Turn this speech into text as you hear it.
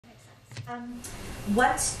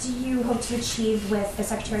What do you hope to achieve with the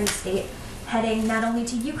Secretary of State heading not only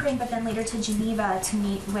to Ukraine but then later to Geneva to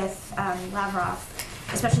meet with Lavrov,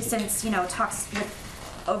 especially since talks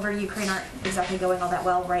over Ukraine aren't exactly going all that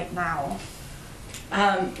well right now?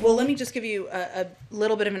 Well, let me just give you a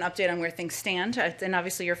little bit of an update on where things stand. And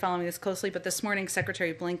obviously you're following this closely, but this morning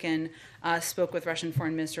Secretary Blinken spoke with Russian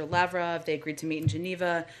Foreign Minister Lavrov. They agreed to meet in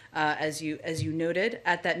Geneva, as you noted.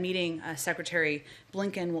 At that meeting, Secretary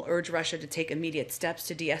Blinken will urge Russia to take immediate steps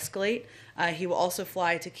to de-escalate. He will also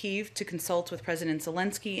fly to Kyiv to consult with President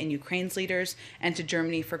Zelensky and Ukraine's leaders, and to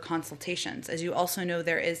Germany for consultations. As you also know,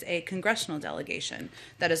 there is a congressional delegation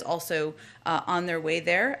that is also on their way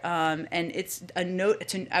there, and it's a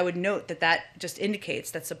note. I would note that just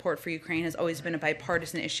indicates that support for Ukraine has always been a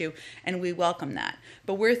bipartisan issue, and we welcome that.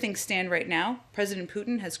 But where things stand right now, President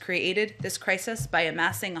Putin has created this crisis by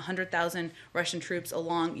amassing 100,000 Russian troops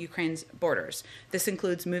along Ukraine's borders. This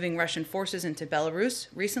includes moving Russian forces into Belarus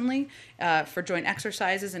recently for joint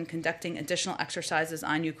exercises and conducting additional exercises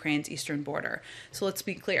on Ukraine's eastern border. So let's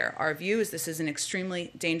be clear. Our view is this is an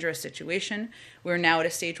extremely dangerous situation. We're now at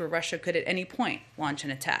a stage where Russia could at any point launch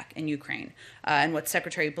an attack in Ukraine. And what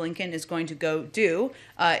Secretary Blinken is going to go do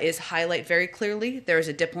is highlight very clearly there is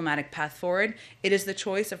a diplomatic path forward. It is the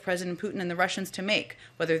choice of President Putin and the Russians to make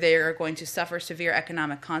whether they are going to suffer severe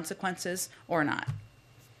economic consequences or not.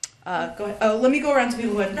 Go ahead. Oh, let me go around to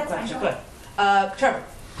people who had a question. Go ahead. Trevor.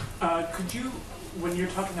 Could you, when you're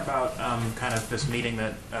talking about kind of this meeting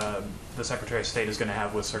that the Secretary of State is going to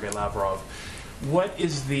have with Sergei Lavrov, what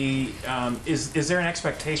is the, is there an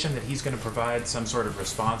expectation that he's going to provide some sort of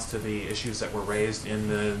response to the issues that were raised in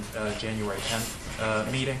the January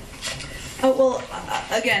 10th meeting? Oh, well,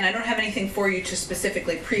 again, I don't have anything for you to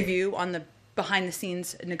specifically preview on the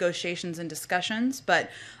behind-the-scenes negotiations and discussions, but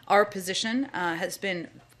our position has been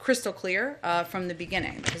crystal clear from the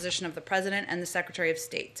beginning, the position of the President and the Secretary of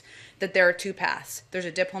State, that there are two paths. There's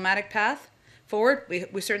a diplomatic path forward.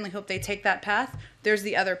 We certainly hope they take that path. There's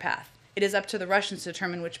the other path. It is up to the Russians to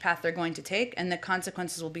determine which path they're going to take, and the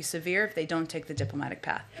consequences will be severe if they don't take the diplomatic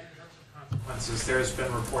path. In terms of consequences, there's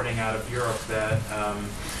been reporting out of Europe that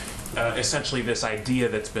essentially this idea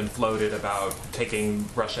that's been floated about taking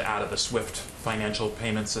Russia out of the SWIFT financial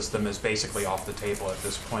payment system is basically off the table at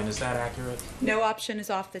this point. Is that accurate? No option is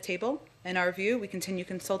off the table. In our view, we continue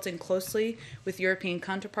consulting closely with European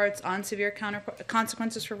counterparts on severe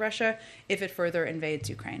consequences for Russia if it further invades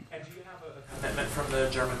Ukraine. And do you have a commitment from the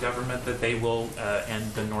German government that they will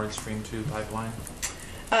end the Nord Stream 2 pipeline?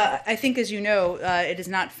 I think, as you know, it is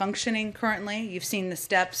not functioning currently. You've seen the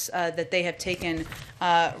steps that they have taken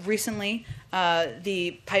recently.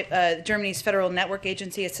 Germany's Federal Network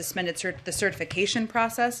Agency has suspended the certification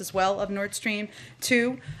process as well of Nord Stream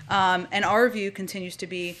 2. And our view continues to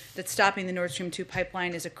be that stopping the Nord Stream 2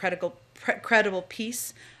 pipeline is a credible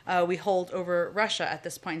peace we hold over Russia at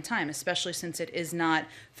this point in time, especially since it is not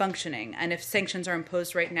functioning. And if sanctions are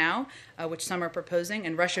imposed right now, which some are proposing,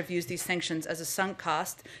 and Russia views these sanctions as a sunk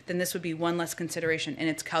cost, then this would be one less consideration in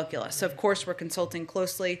its calculus. So, of course, we're consulting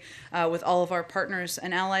closely with all of our partners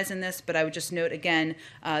and allies in this, but I would just note again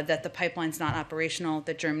that the pipeline's not operational,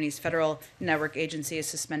 that Germany's Federal Network Agency has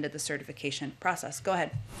suspended the certification process. Go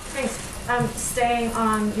ahead. Thanks. Staying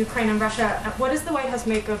on Ukraine and Russia, what does the White House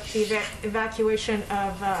make of the evacuation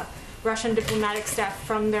of Russian diplomatic staff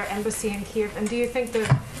from their embassy in Kyiv? And do you think the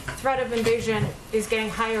threat of invasion is getting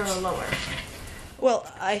higher or lower?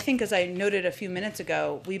 Well, I think, as I noted a few minutes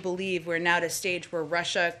ago, we believe we're now at a stage where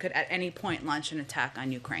Russia could at any point launch an attack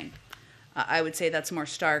on Ukraine. I would say that's more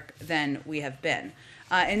stark than we have been.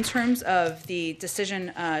 In terms of the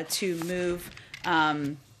decision to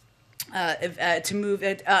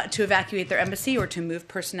evacuate their embassy or to move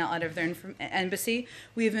personnel out of their embassy,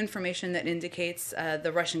 we have information that indicates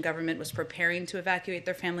the Russian government was preparing to evacuate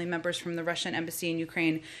their family members from the Russian embassy in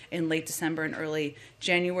Ukraine in late December and early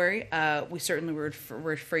January. We certainly would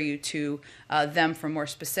refer you to them for more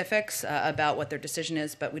specifics about what their decision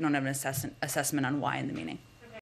is, but we don't have an assessment on why in the meeting.